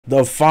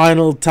The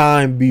final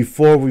time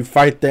before we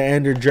fight the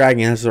Ender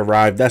Dragon has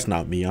arrived. That's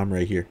not me. I'm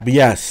right here. But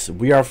yes,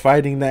 we are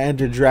fighting the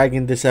Ender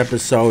Dragon this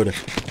episode.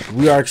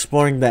 We are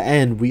exploring the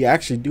end. We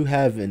actually do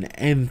have an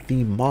end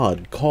theme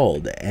mod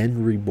called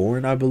End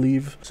Reborn, I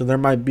believe. So there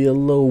might be a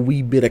little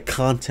wee bit of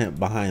content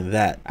behind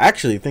that. I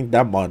actually think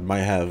that mod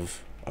might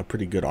have a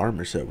pretty good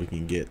armor set we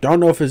can get.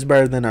 Don't know if it's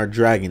better than our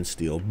Dragon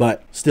Steel,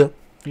 but still,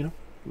 you know,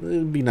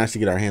 it'd be nice to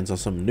get our hands on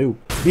something new.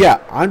 But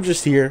yeah, I'm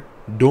just here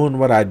doing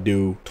what I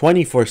do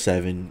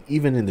 24/7,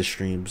 even in the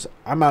streams.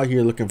 I'm out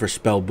here looking for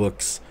spell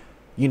books.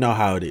 You know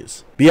how it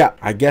is. But yeah,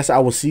 I guess I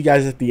will see you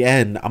guys at the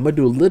end. I'm gonna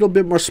do a little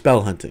bit more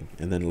spell hunting,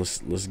 and then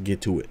let's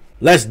get to it.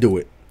 Let's do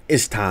it.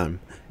 It's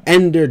time.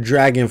 Ender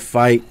Dragon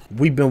fight.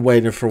 We've been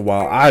waiting for a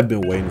while. I've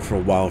been waiting for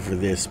a while for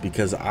this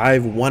because I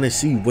want to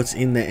see what's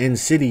in the end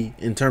city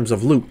in terms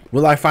of loot.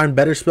 Will I find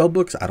better spell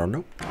books? I don't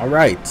know. All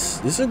right,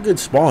 this is a good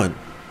spawn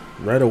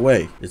right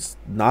away. It's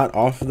not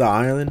off the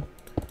island.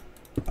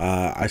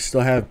 I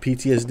still have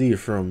PTSD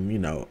from, you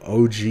know,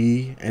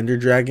 OG Ender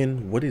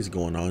Dragon. What is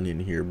going on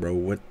in here, bro?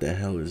 What the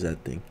hell is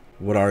that thing?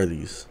 What are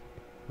these?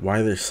 Why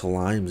are there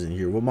slimes in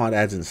here? What mod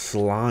adds in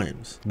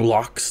slimes?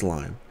 Block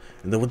slime.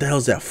 And then what the hell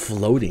is that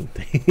floating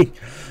thing?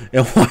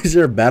 And why is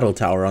there a battle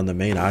tower on the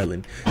main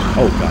island?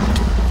 Oh,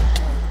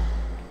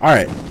 God.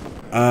 Alright.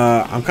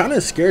 I'm kind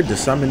of scared to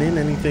summon in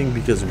anything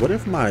because what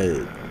if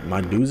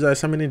my dudes I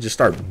summon in just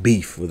start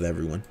beef with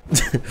everyone?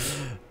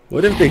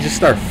 What if they just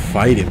start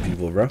fighting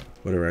people, bro?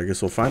 Whatever, I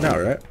guess we'll find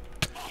out, right?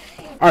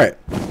 Alright,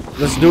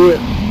 let's do it.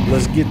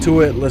 Let's get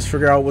to it. Let's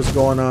figure out what's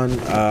going on.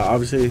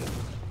 Obviously,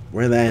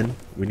 we're in the end.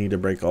 We need to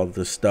break all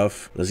this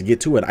stuff. Let's get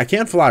to it. I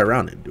can't fly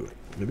around and do it.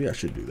 Maybe I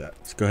should do that.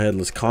 Let's go ahead.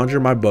 Let's conjure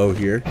my bow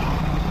here.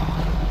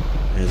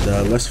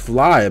 And let's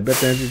fly. I bet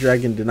the Ender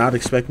Dragon did not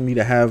expect me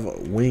to have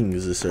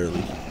wings this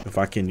early. If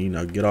I can, you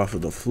know, get off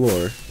of the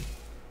floor.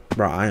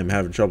 Bro, I am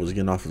having troubles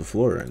getting off of the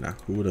floor right now.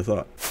 Who would have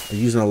thought? I'm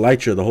using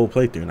Elytra the whole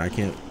playthrough and I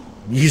can't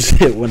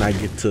use it when I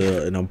get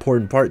to an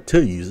important part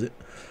to use it.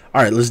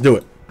 Alright, let's do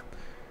it.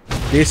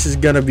 This is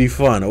gonna be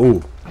fun.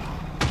 Ooh.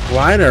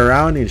 Flying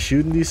around and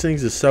shooting these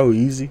things is so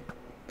easy.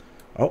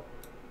 Oh.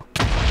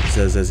 He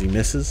says as he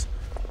misses.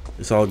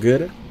 It's all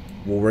good.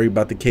 We'll worry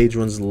about the cage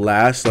ones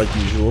last like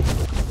usual.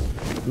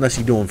 Unless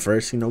you do them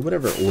first. You know,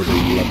 whatever order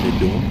you love to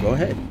do them, go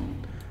ahead.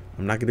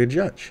 I'm not gonna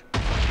judge.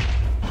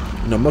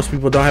 You know, most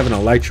people don't have an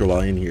Elytra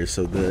while in here,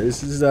 so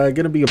this is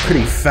gonna be a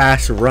pretty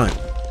fast run.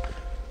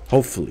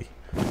 Hopefully.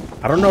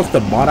 I don't know if the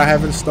mod I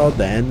have installed,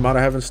 the end mod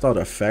I have installed,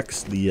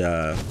 affects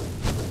the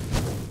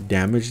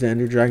damage the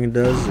Ender Dragon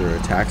does or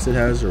attacks it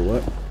has or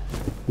what.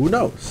 Who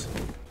knows?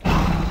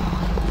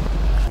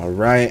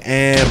 Alright,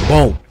 and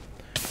boom.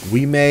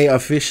 We may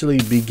officially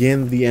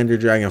begin the Ender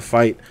Dragon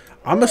fight.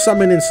 I'm gonna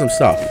summon in some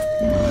stuff.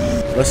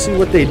 Let's see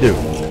what they do.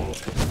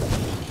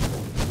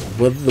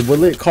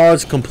 Will it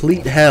cause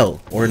complete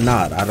hell or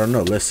not? I don't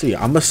know. Let's see.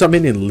 I'm gonna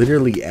summon in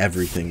literally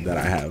everything that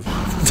I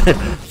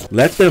have.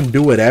 Let them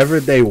do whatever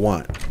they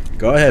want.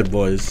 Go ahead,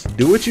 boys.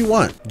 Do what you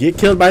want. Get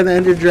killed by the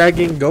Ender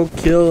Dragon. Go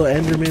kill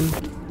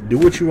Enderman. Do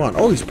what you want.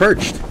 Oh, he's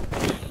perched.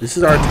 This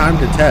is our time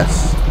to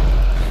test.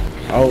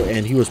 Oh,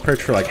 and he was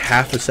perched for like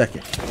half a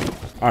second.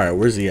 Alright,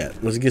 where's he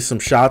at? Let's get some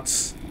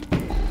shots.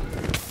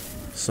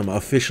 Some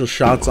official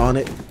shots on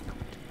it.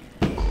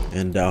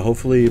 And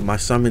hopefully my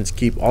summons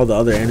keep all the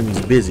other enemies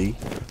busy.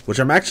 Which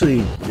I'm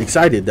actually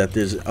excited that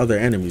there's other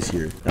enemies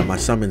here that my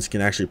summons can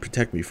actually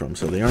protect me from.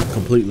 So they aren't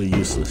completely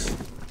useless.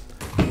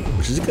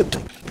 Which is a good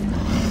thing.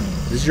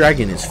 This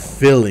dragon is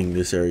filling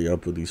this area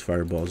up with these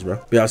fireballs, bro.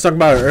 Yeah, I was talking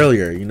about it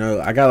earlier. You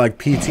know, I got like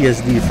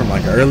PTSD from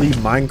like early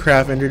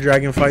Minecraft Ender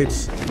Dragon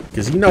fights.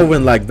 Because you know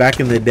when like back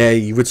in the day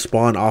you would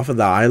spawn off of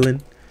the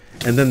island.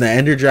 And then the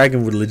Ender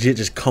Dragon would legit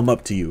just come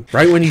up to you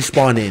right when you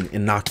spawn in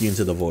and knock you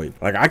into the void.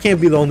 Like, I can't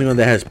be the only one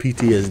that has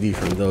PTSD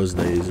from those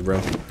days, bro.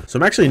 So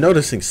I'm actually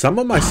noticing some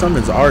of my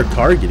summons are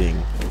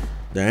targeting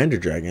the Ender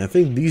Dragon. I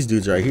think these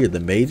dudes right here, the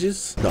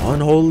mages, the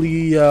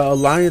unholy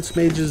alliance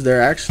mages,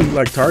 they're actually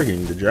like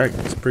targeting the dragon.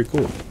 It's pretty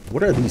cool.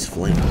 What are these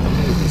flames? I don't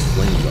know what these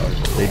flames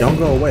are. They don't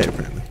go away,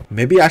 apparently.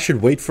 Maybe I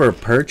should wait for a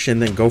perch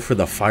and then go for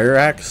the fire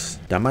axe.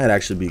 That might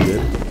actually be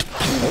good.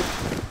 Oh.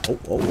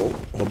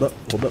 Hold up.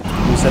 Give me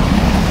a second.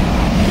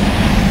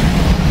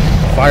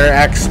 Fire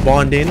axe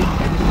spawned in.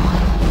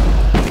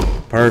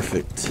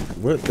 Perfect.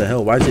 What the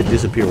hell? Why does it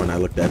disappear when I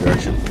look that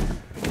direction?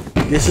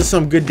 This is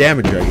some good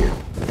damage right here.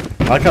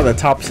 I like how the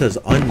top says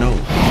unknown.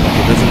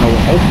 It doesn't know.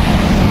 Oh.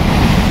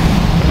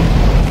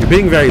 You're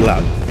being very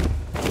loud.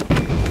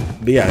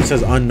 But yeah, it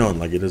says unknown.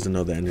 Like it doesn't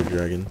know the Ender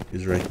Dragon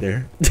is right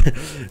there.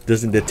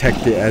 Doesn't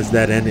detect it as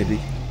that entity.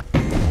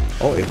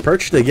 Oh, it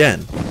perched again.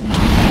 See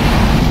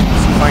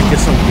if I can get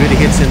some good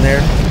hits in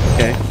there.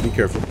 Okay, be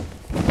careful.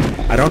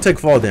 I don't take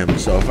fall damage,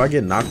 so if I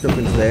get knocked up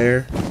into the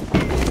air,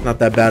 it's not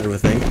that bad of a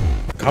thing.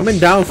 Coming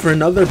down for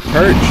another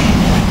perch.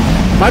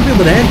 Might be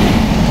able to end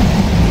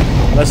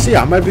it. Let's see,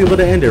 I might be able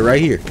to end it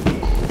right here.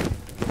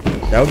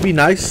 That would be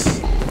nice.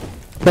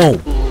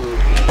 Boom.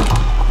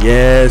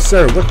 Yes,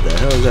 sir. What the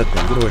hell is that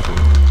thing? Get away from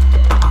me.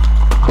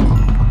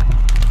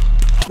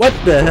 What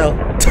the hell?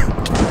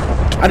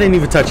 I didn't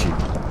even touch you.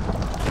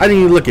 I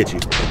didn't even look at you.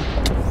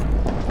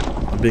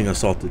 I'm being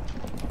assaulted.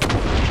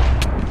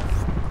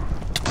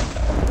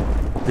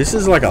 This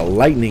is like a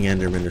lightning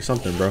enderman or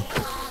something, bro.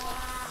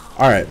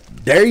 Alright,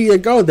 there you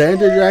go. The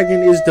ender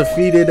dragon is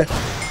defeated.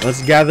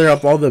 Let's gather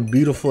up all the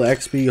beautiful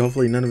XP.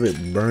 Hopefully none of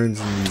it burns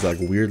in these like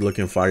weird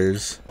looking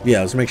fires.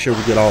 Yeah, let's make sure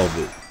we get all of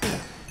it.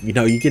 You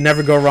know, you can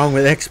never go wrong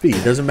with XP.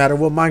 It doesn't matter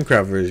what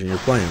Minecraft version you're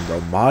playing, bro.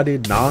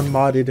 Modded,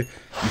 non-modded,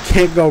 you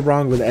can't go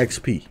wrong with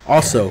XP.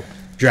 Also,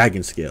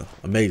 dragon scale.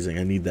 Amazing,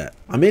 I need that.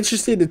 I'm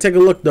interested to take a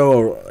look,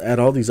 though, at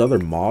all these other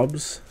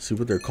mobs. See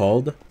what they're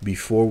called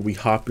before we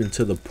hop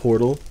into the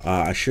portal.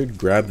 I should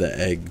grab the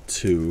egg,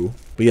 too.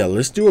 But yeah,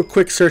 let's do a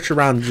quick search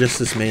around just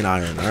this main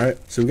island, alright?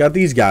 So we got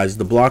these guys,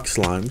 the block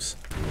slimes.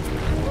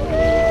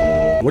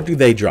 What do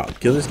they drop?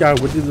 Kill this guy.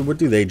 What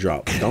do they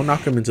drop? Don't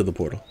knock him into the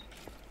portal.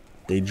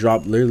 They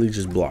drop literally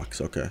just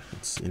blocks. Okay,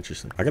 that's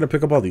interesting. I gotta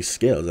pick up all these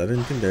scales. I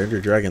didn't think the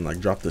Ender Dragon like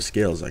dropped the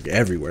scales like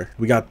everywhere.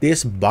 We got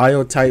this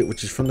biotite,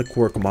 which is from the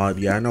Quark mod.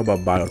 Yeah, I know about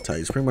biotite.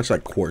 It's pretty much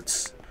like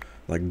quartz,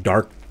 like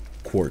dark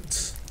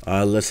quartz.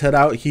 Let's head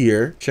out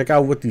here. Check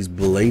out what these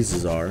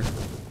blazes are,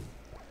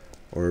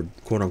 or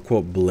quote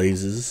unquote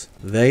blazes.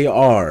 They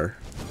are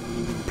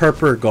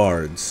purple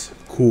guards.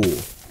 Cool.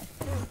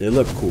 They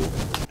look cool.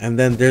 And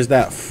then there's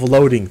that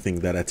floating thing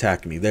that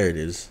attacked me. There it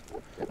is.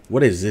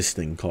 What is this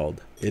thing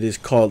called? It is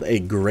called a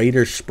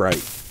greater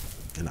sprite.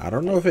 And I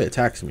don't know if it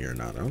attacks me or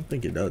not. I don't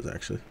think it does,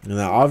 actually. And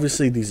now,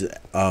 obviously, these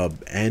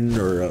end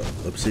or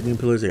obsidian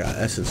pillars, they got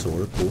essence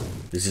ore. Cool.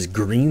 There's this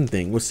green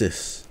thing. What's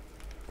this?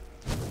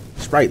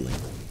 Sprightling.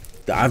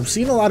 I've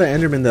seen a lot of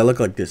endermen that look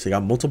like this. They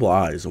got multiple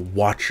eyes.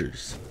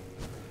 Watchers.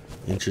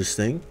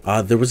 Interesting.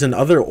 There was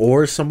another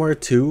ore somewhere,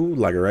 too.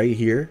 Like right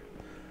here.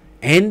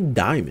 And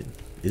diamond.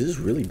 Is this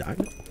really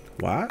diamond?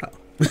 Wow.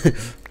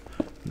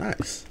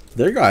 Nice.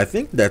 There you go. I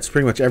think that's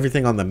pretty much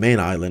everything on the main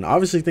island.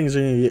 Obviously, things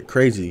are going to get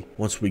crazy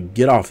once we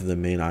get off of the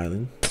main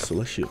island.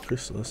 Celestial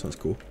crystal. That sounds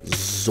cool.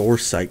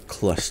 Zorsite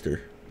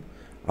cluster.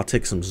 I'll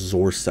take some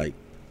Zorsite.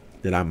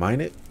 Did I mine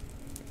it?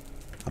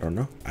 I don't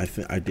know. I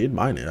think I did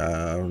mine it.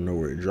 I don't know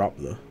where it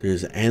dropped, though.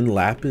 There's N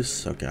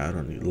lapis. Okay, I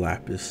don't need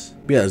lapis.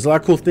 But yeah, there's a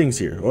lot of cool things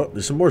here. Oh,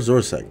 there's some more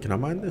Zorsite. Can I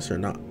mine this or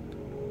not?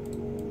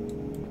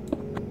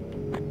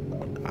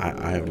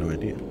 I have no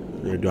idea.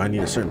 Do I need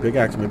a certain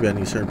pickaxe? Maybe I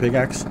need a certain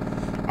pickaxe.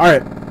 All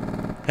right.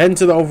 Heading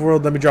to the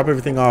overworld. Let me drop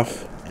everything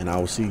off, and I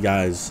will see you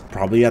guys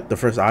probably at the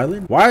first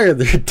island. Why are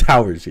there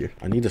towers here?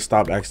 I need to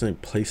stop accidentally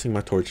placing my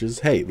torches.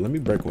 Hey, let me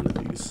break one of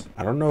these.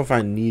 I don't know if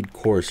I need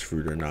chorus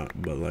fruit or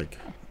not, but like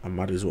I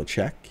might as well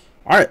check.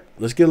 All right,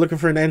 let's get looking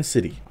for an end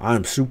city.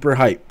 I'm super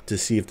hyped to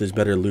see if there's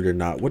better loot or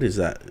not. What is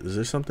that? Is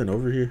there something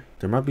over here?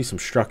 There might be some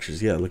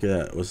structures. Yeah, look at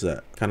that. What's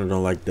that? Kind of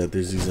don't like that.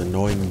 There's these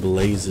annoying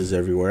blazes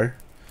everywhere.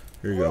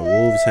 Here you go.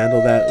 Wolves,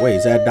 handle that. Wait,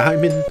 is that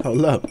diamond?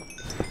 Hold up.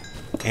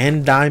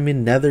 And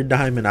diamond, nether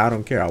diamond, I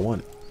don't care, I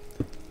want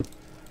it.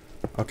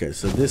 Okay,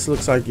 so this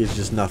looks like it's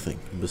just nothing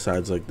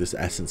besides like this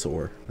essence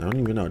ore. I don't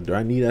even know, do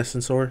I need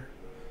essence ore?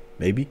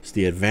 Maybe. It's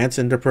the advanced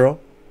ender pearl,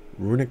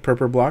 runic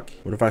purple block.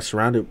 What if I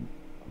surround it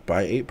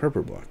by 8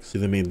 purple blocks? Do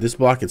they mean this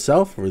block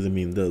itself, or do they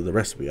mean the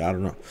recipe? I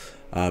don't know.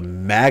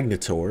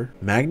 Magnetor,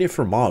 magnet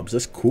for mobs,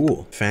 that's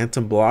cool.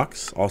 Phantom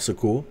blocks, also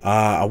cool.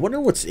 I wonder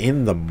what's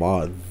in the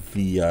mod,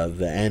 the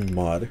end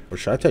mod, or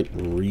should I type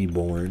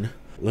reborn?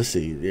 Let's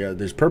see. Yeah,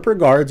 there's purple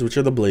guards, which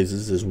are the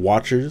blazes. There's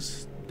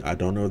watchers. I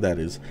don't know what that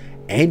is.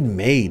 And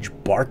mage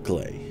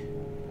Barclay.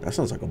 That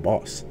sounds like a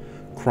boss.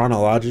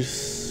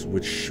 Chronologists,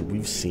 which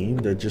we've seen.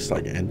 They're just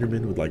like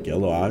endermen with like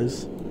yellow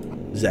eyes.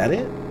 Is that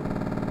it?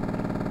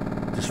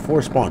 There's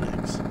 4 spawn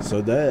eggs.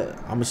 So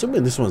that I'm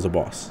assuming this one's a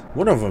boss.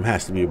 One of them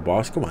has to be a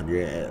boss. Come on,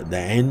 yeah. The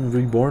end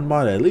reborn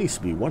mod at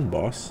least be one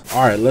boss.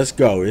 All right, let's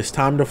go. It's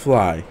time to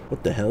fly.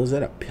 What the hell is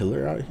that? A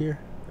pillar out here?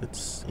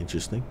 That's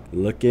interesting.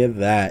 Look at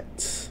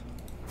that.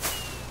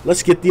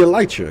 Let's get the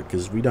elytra,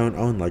 because we don't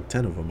own like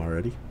 10 of them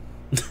already.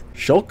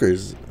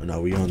 Shulkers,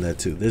 no, we own that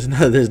too. There's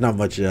not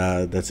much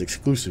that's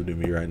exclusive to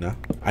me right now.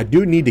 I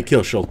do need to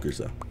kill shulkers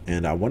though,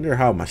 and I wonder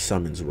how my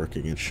summons work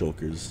against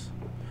shulkers.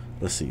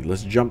 Let's see.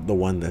 Let's jump the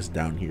one that's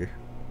down here.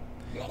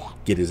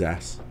 Get his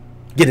ass.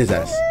 Get his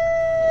ass.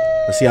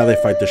 Let's see how they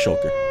fight the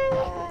shulker.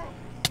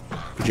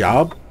 Good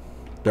job.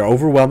 They're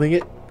overwhelming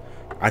it.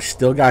 I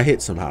still got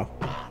hit somehow.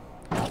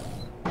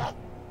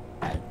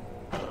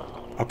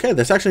 Okay,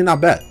 that's actually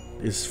not bad.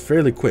 It's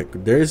fairly quick.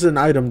 There is an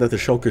item that the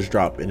shulkers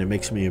drop, and it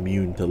makes me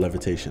immune to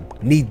levitation.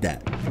 Need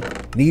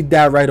that. Need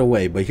that right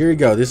away. But here we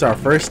go. This is our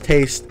first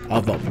taste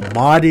of a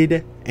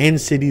modded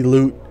end city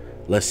loot.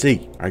 Let's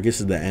see. I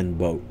guess it's the end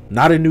boat.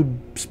 Not a new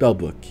spell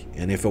book.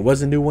 And if it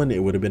was a new one,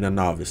 it would have been a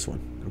novice one.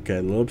 Okay,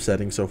 a little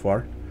upsetting so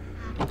far.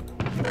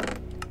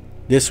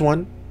 This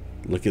one.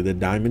 Look at the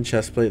diamond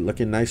chestplate.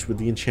 Looking nice with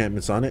the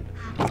enchantments on it.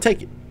 I'll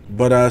take it.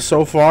 But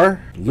so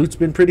far, loot's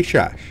been pretty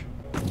trash.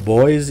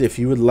 Boys, if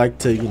you would like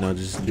to, you know,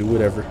 just do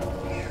whatever,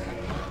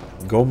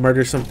 go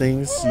murder some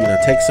things, you know,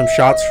 take some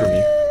shots from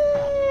me,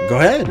 go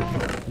ahead,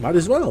 might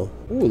as well.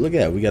 Ooh, look at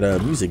that, we got a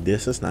music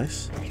disc, that's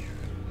nice.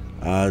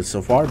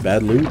 So far,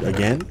 bad loot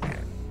again.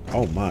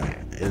 Oh my,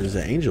 it is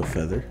an angel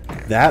feather.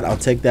 that. I'll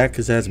take that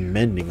because it has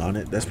mending on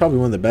it. That's probably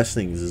one of the best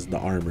things is the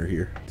armor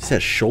here. It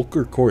says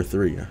Shulker Core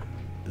 3.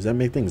 Does that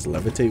make things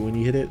levitate when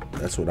you hit it?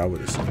 That's what I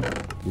would assume.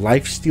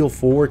 Lifesteal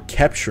 4,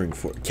 Capturing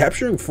 4.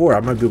 Capturing 4 I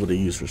might be able to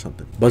use for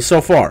something. But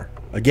so far,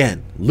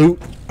 again,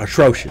 loot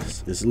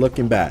atrocious. It's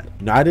looking bad.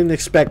 Now, I didn't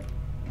expect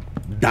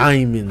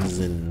diamonds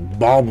and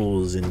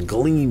baubles and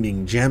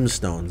gleaming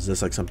gemstones.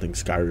 That's like something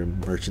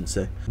Skyrim merchants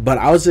say. But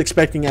I was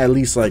expecting at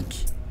least like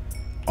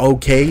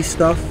okay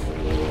stuff.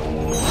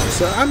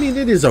 So I mean,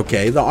 it is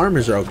okay. The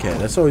armors are okay.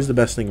 That's always the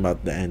best thing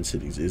about the end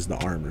cities is the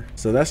armor.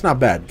 So that's not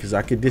bad because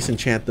I could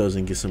disenchant those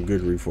and get some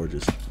good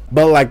reforges.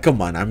 But like,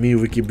 come on, I mean,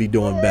 we could be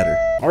doing better.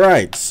 All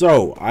right,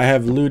 so I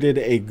have looted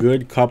a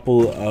good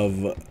couple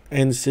of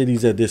end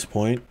cities at this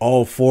point.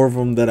 All 4 of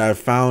them that I've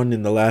found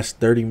in the last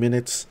 30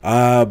 minutes.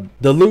 The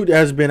loot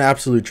has been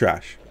absolute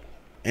trash,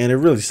 and it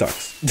really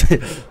sucks.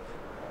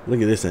 Look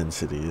at this end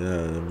city.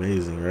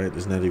 Amazing, right?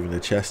 There's not even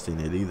a chest in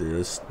it either.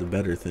 That's the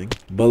better thing.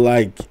 But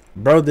like,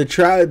 bro,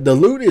 the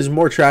loot is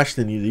more trash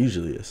than it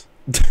usually is.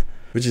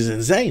 Which is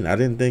insane. I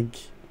didn't think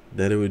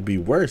that it would be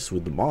worse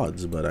with the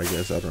mods, but I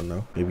guess, I don't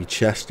know. Maybe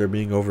chests are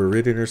being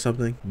overridden or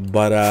something.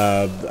 But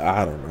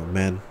I don't know,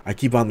 man. I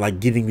keep on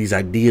like getting these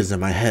ideas in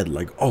my head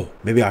like, oh,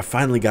 maybe I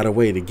finally got a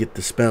way to get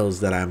the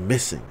spells that I'm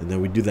missing. And then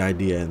we do the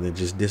idea and it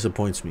just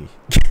disappoints me.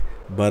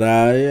 But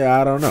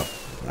yeah, I don't know.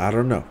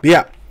 But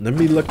yeah, let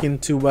me look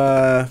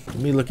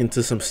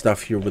into some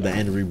stuff here with the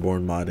End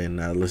Reborn mod, and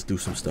let's do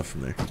some stuff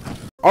from there.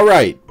 All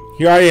right,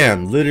 here I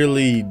am,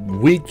 literally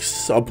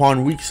weeks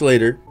upon weeks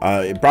later.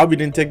 It probably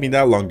didn't take me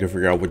that long to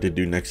figure out what to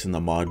do next in the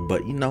mod,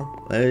 but you know,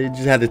 I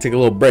just had to take a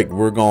little break.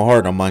 We're going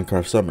hard on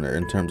Minecraft Summoner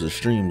in terms of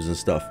streams and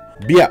stuff.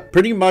 But yeah,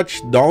 pretty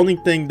much the only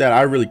thing that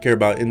I really care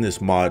about in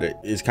this mod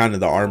is kind of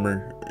the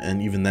armor,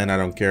 and even then I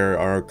don't care.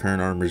 Our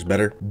current armor is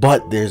better.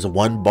 But there's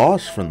one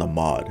boss from the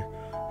mod,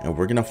 and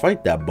we're gonna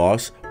fight that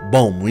boss.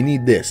 Boom, we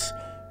need this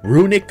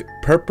runic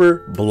purple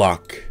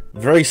block.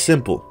 Very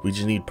simple. We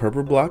just need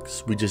purple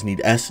blocks, we just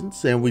need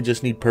essence, and we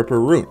just need purple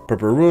rune.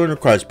 Purple rune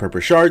requires purple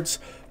shards.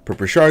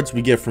 Purple shards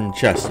we get from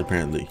chests,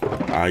 apparently,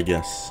 I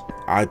guess.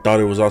 I thought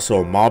it was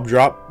also a mob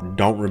drop.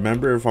 Don't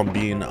remember, if I'm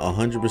being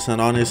 100%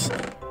 honest.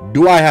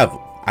 Do I have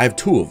them? I have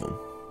 2 of them.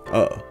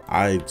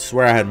 I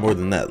swear I had more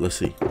than that. Let's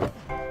see.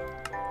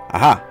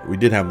 Aha, we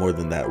did have more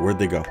than that. Where'd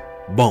they go?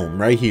 Boom,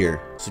 right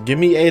here. So give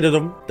me 8 of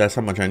them. That's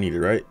how much I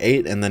needed, right?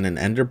 8, and then an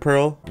ender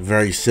pearl.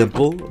 Very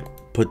simple.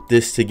 Put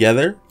this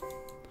together,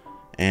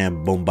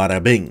 and boom,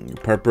 bada bing.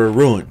 Purple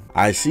rune.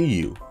 I see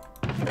you.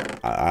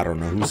 I don't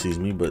know who sees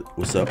me, but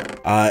what's up?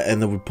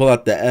 And then we pull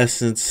out the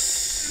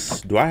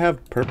essence. Do I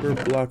have purple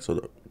blocks?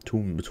 Or too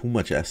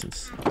much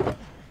essence?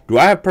 Do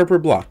I have purple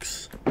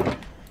blocks?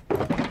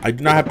 I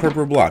do not have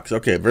purple blocks.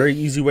 Okay, very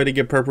easy way to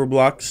get purple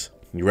blocks.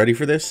 You ready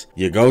for this?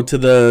 You go to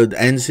the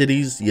end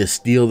cities, you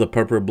steal the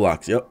purple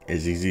blocks. Yep,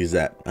 as easy as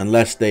that.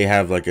 Unless they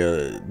have like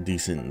a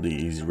decently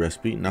easy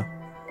recipe. No,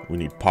 we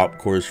need pop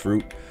coarse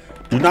fruit.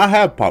 Do not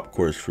have pop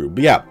coarse fruit.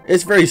 But yeah,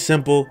 it's very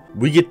simple.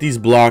 We get these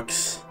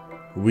blocks,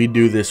 we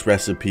do this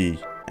recipe,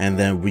 and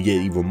then we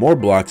get even more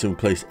blocks, and we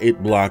place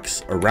 8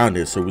 blocks around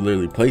it. So we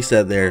literally place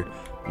that there,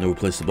 and then we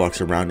place the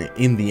blocks around it.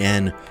 In the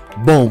end,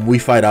 boom, we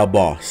fight our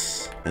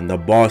boss. And the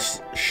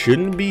boss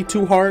shouldn't be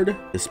too hard,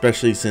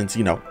 especially since,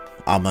 you know,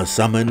 I'm a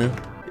summoner.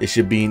 It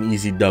should be an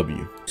easy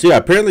W. So yeah,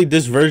 apparently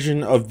this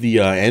version of the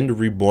End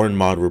Reborn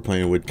mod we're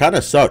playing with kind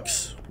of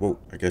sucks. Well,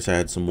 I guess I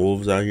had some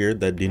wolves out here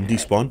that didn't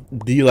despawn.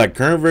 The like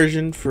current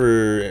version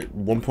for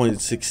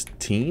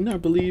 1.16, I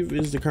believe,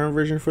 is the current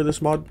version for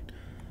this mod.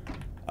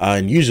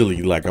 And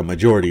usually like a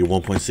majority of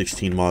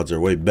 1.16 mods are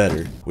way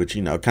better, which,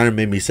 you know, kind of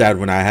made me sad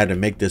when I had to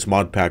make this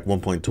mod pack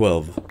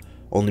 1.12,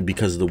 only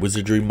because the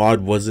wizardry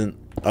mod wasn't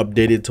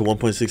updated to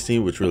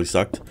 1.16, which really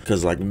sucked.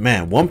 Because like,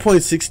 man,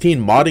 1.16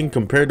 modding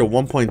compared to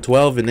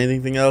 1.12 and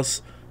anything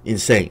else,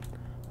 insane.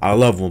 I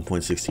love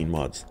 1.16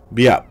 mods.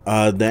 But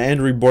yeah, the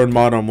End Reborn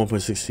mod on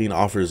 1.16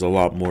 offers a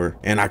lot more,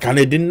 and I kind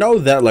of didn't know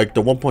that like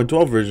the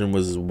 1.12 version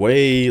was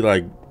way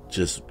like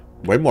just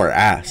way more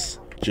ass,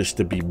 just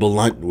to be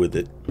blunt with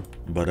it.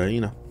 But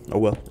you know, oh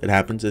well, it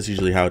happens. That's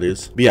usually how it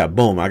is. But yeah,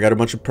 boom, I got a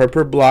bunch of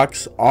purple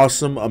blocks.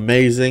 Awesome,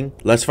 amazing.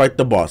 Let's fight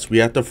the boss. We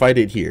have to fight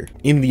it here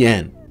in the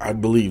end. I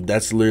believe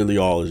that's literally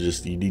all. Is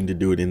just you need to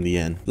do it in the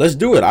end. Let's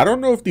do it. I don't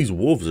know if these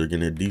wolves are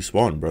gonna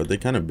despawn, bro. They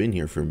kind of been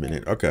here for a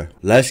minute. Okay,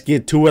 let's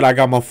get to it. I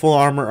got my full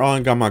armor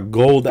on, got my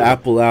gold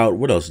apple out.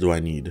 What else do I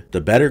need? The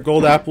better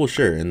gold apple,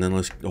 sure. And then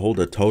let's hold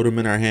a totem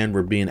in our hand.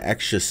 We're being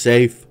extra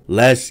safe.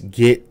 Let's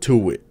get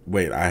to it.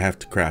 Wait, I have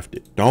to craft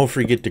it. Don't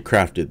forget to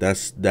craft it.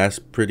 That's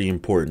pretty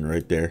important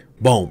right there.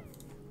 Boom,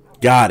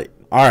 got it.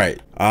 All right,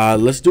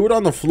 let's do it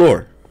on the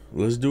floor.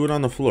 Let's do it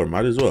on the floor.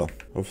 Might as well.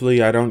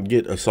 Hopefully I don't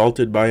get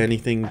assaulted by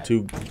anything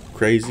too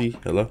crazy.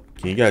 Hello?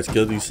 Can you guys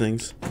kill these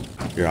things?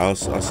 Here, I'll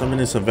summon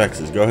in some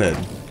Vexes. Go ahead.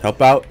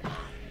 Help out.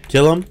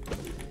 Kill them.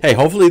 Hey,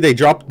 hopefully they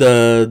dropped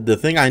the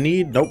thing I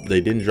need. Nope, they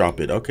didn't drop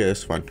it. Okay,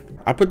 that's fine.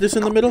 I put this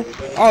in the middle?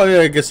 Oh,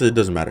 yeah, I guess it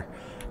doesn't matter.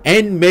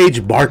 End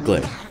Mage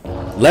Barclay.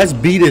 Let's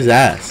beat his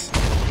ass.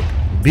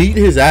 Beat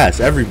his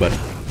ass, everybody.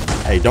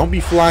 Hey, don't be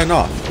flying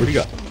off. Where'd he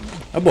go?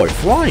 That boy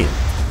flying.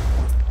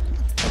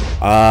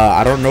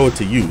 I don't know what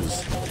to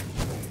use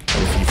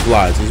if he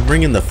flies. Let's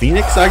bring in the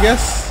Phoenix, I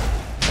guess.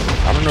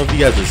 I don't know if you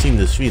guys have seen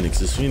this Phoenix.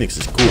 This Phoenix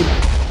is cool.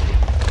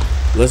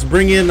 Let's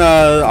bring in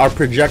our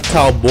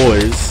projectile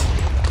boys.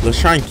 Let's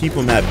try and keep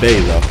them at bay,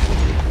 though.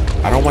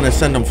 I don't want to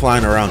send them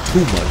flying around too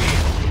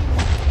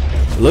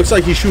much. It looks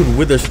like he's shooting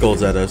wither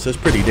skulls at us. That's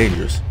pretty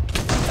dangerous.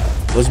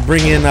 Let's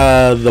bring in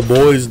the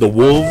boys, the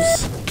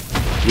wolves.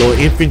 Little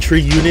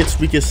infantry units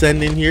we can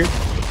send in here.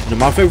 Now,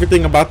 my favorite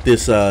thing about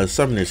this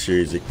Summoner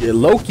series, it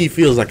low-key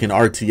feels like an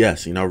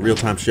RTS, you know,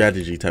 real-time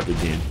strategy type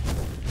of game.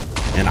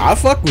 And I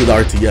fuck with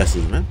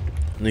RTSs, man.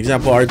 An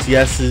example of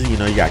RTSs, you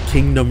know, you got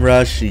Kingdom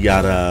Rush, you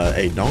got,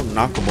 hey, don't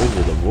knock them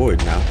over the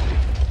void now.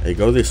 Hey,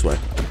 go this way.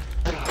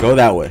 Go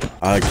that way.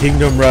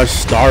 Kingdom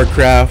Rush,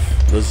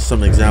 StarCraft, those are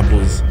some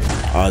examples.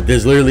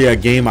 There's literally a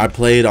game I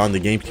played on the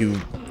GameCube,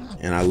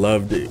 and I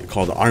loved it,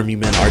 called Army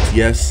Men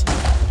RTS.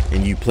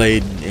 And you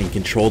played and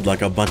controlled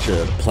like a bunch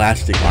of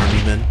plastic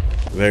army men.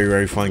 Very,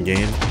 very fun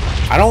game.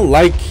 I don't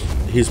like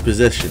his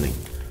positioning.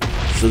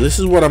 So this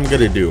is what I'm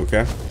gonna do,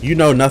 okay? You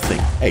know nothing.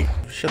 Hey,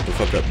 shut the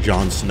fuck up,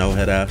 Jon Snow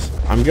head ass.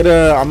 I'm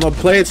gonna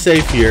play it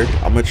safe here.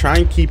 I'm gonna try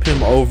and keep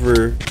him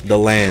over the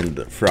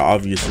land for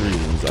obvious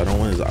reasons. I don't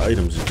want his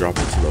items to drop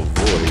into the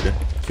void.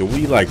 Can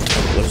we like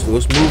let's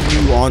move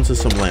you onto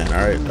some land,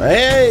 alright?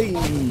 Hey,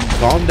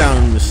 calm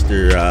down,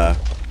 Mr.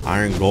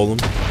 Iron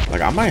Golem.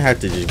 Like, I might have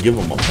to just give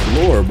him a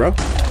floor, bro.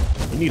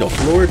 You need a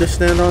floor to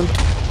stand on?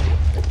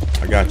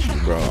 I got you,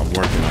 bro. I'm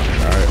working on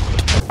it,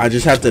 alright? I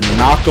just have to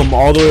knock him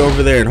all the way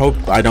over there and hope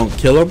I don't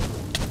kill him.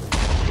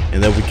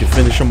 And then we can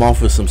finish him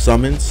off with some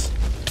summons.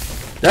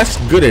 That's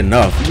good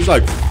enough. He's,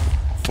 like,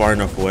 far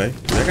enough away.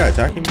 Is that guy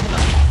attacking me?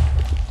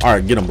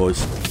 Alright, get him, boys.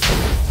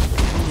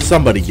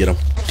 Somebody get him.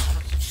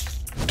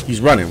 He's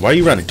running. Why are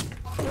you running?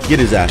 Get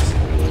his ass.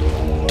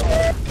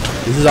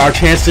 This is our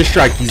chance to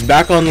strike. He's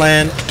back on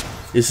land.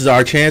 This is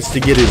our chance to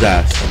get his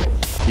ass.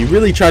 He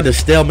really tried to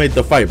stalemate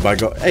the fight by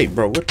hey,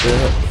 bro, what the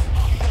hell?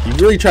 He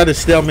really tried to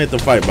stalemate the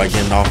fight by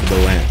getting off of the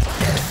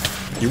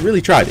land. He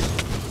really tried it.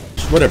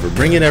 Just whatever.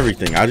 Bring in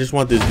everything. I just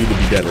want this dude to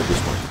be dead at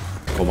this point.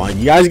 Come on.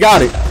 You guys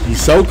got it.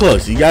 He's so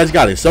close. You guys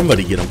got it.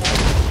 Somebody get him.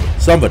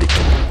 Somebody.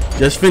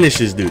 Just finish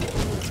this dude.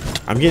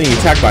 I'm getting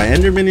attacked by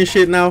Enderman and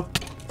shit now.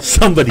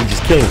 Somebody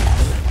just kill him.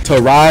 To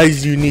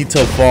rise, you need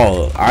to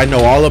fall. I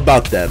know all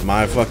about that.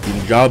 My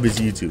fucking job is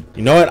YouTube.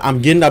 You know what?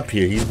 I'm getting up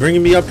here. He's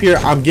bringing me up here.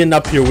 I'm getting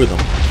up here with him.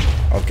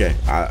 Okay.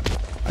 I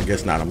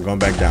guess not. I'm going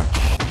back down.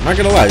 I'm not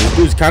gonna lie. This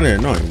dude's kind of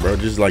annoying, bro.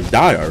 Just like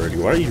die already.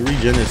 Why are you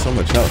regenerating so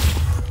much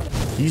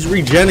health? He's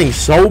regenerating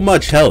so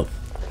much health.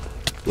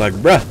 Like,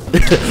 bruh.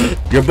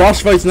 Your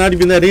boss fight's not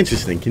even that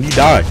interesting. Can you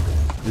die?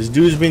 This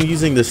dude's been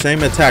using the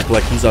same attack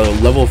like he's a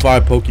level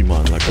 5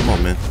 Pokemon. Like, come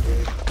on, man.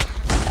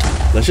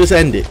 Let's just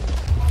end it.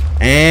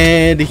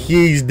 And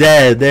he's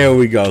dead. There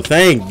we go.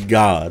 Thank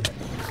God.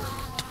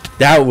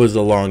 That was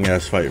a long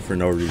ass fight for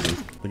no reason.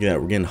 Look at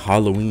that. We're getting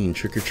Halloween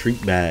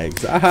trick-or-treat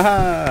bags.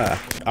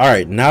 Ah.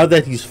 Alright, now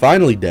that he's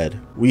finally dead,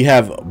 we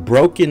have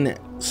broken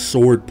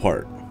sword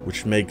part,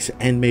 which makes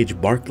End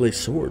Mage Barclay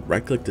sword.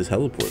 Right click to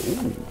teleport.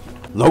 Ooh.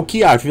 Low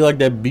key, I feel like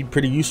that'd be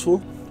pretty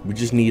useful. We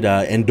just need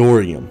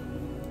Endorium.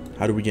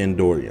 How do we get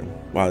Endorium?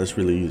 Wow, that's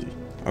really easy.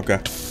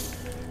 Okay.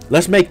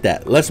 Let's make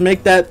that. Let's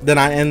make that, then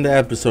I end the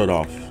episode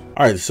off.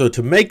 Alright, so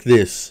to make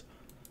this,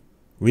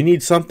 we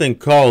need something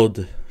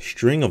called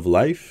String of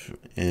Life,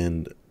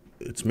 and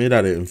it's made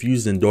out of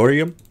infused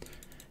Endorium.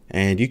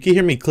 And you can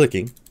hear me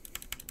clicking.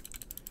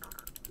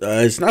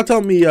 It's not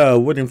telling me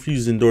what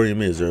infused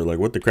Endorium is, or like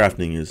what the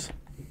crafting is.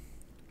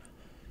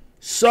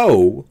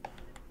 So,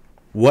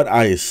 what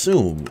I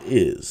assume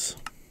is,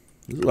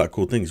 there's a lot of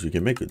cool things we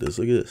can make with this.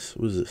 Look at this.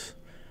 What is this?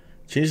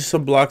 Changes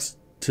some blocks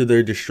to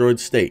their destroyed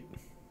state.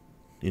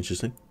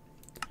 Interesting.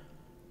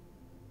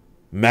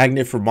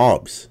 Magnet for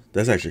mobs.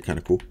 That's actually kind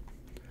of cool.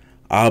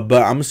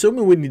 But I'm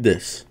assuming we need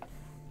this.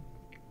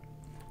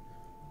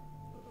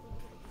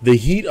 The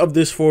heat of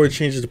this forge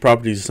changes the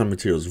properties of some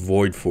materials.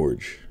 Void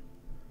forge,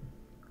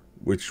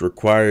 which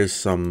requires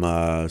some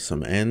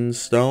end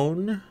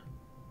stone.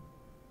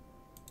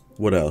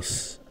 What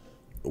else?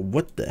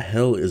 What the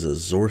hell is a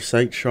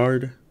Zorsite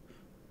shard?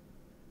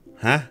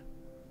 Huh?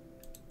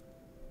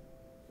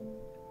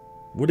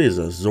 What is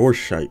a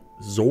Zorsite?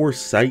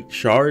 Zorsite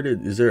shard?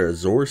 Is there a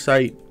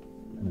Zorsite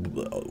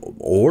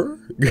ore?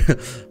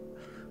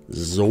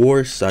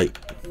 Zorsite.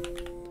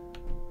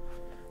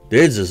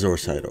 There's a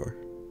Zorsite ore.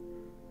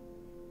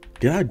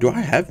 Do I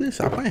have this?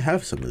 I might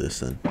have some of this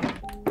then.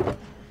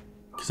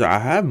 Cause I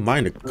have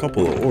mined a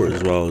couple of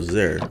ores while I was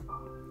there.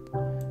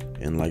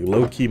 And like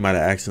low key might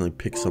have accidentally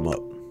picked some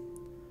up.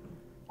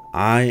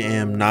 I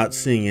am not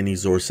seeing any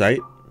Zorsite.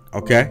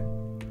 Okay.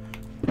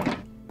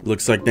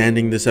 Looks like the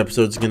ending this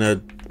episode is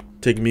gonna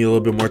take me a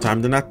little bit more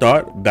time than I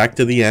thought. Back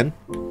to the end.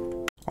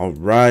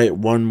 Alright,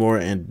 one more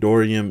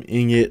Endorium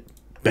ingot.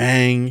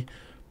 Bang.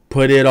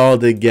 Put it all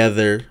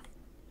together.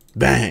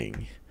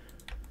 Bang.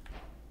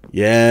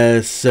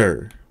 Yes,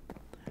 sir.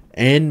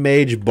 End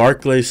Mage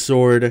Barclay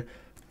sword.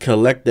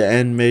 collect the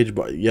end mage,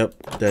 but yep,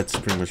 that's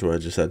pretty much what I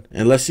just said.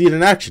 And let's see it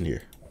in action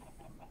here.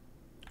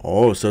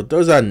 Oh, so it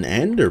throws out an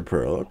ender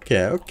pearl.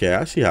 Okay, okay,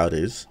 I see how it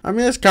is. I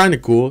mean, that's kind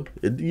of cool.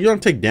 You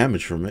don't take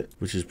damage from it,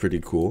 which is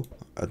pretty cool.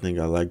 I think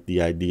I like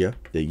the idea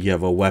that you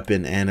have a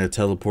weapon and a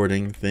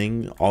teleporting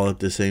thing all at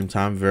the same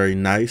time. Very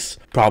nice.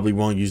 Probably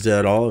won't use that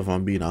at all if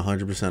I'm being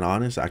 100%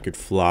 honest. I could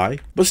fly,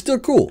 but still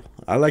cool.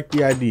 I like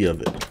the idea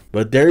of it.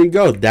 But there you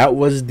go. That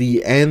was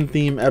the end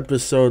theme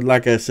episode.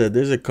 Like I said,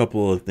 there's a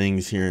couple of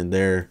things here and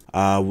there.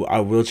 I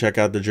will check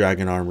out the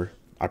dragon armor.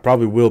 I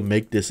probably will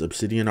make this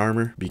obsidian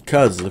armor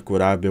because look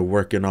what I've been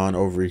working on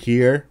over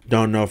here.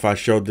 Don't know if I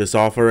showed this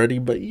off already,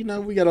 but you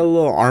know, we got a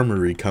little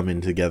armory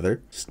coming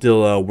together.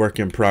 Still a work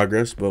in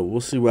progress, but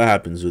we'll see what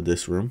happens with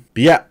this room.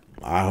 But yeah,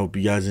 I hope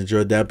you guys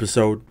enjoyed the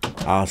episode.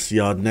 I'll see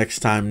y'all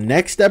next time.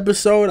 Next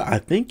episode, I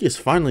think it's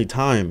finally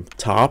time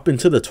to hop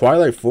into the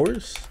Twilight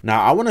Forest.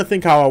 Now, I want to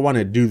think how I want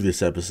to do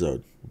this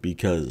episode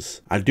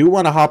because I do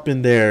want to hop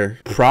in there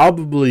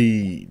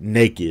probably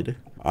naked.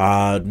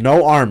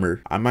 No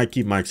armor. I might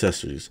keep my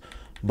accessories,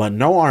 but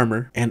no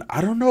armor. And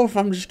I don't know if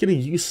I'm just gonna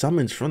use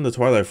summons from the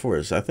Twilight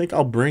Forest. I think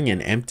I'll bring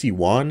an empty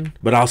wand,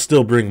 but I'll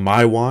still bring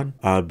my wand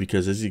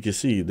because as you can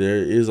see, there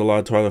is a lot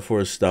of Twilight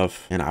Forest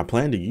stuff, and I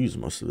plan to use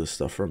most of this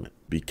stuff from it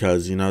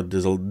because, you know,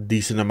 there's a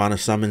decent amount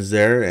of summons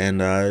there, and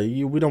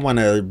we don't want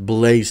to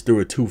blaze through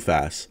it too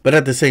fast. But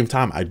at the same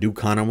time, I do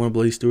kind of want to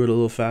blaze through it a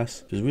little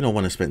fast because we don't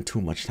want to spend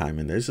too much time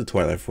in there. It's the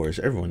Twilight Forest.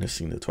 Everyone has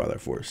seen the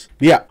Twilight Forest.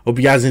 But yeah, hope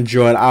you guys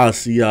enjoyed. I'll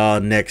see y'all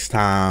next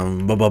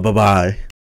time. Bye.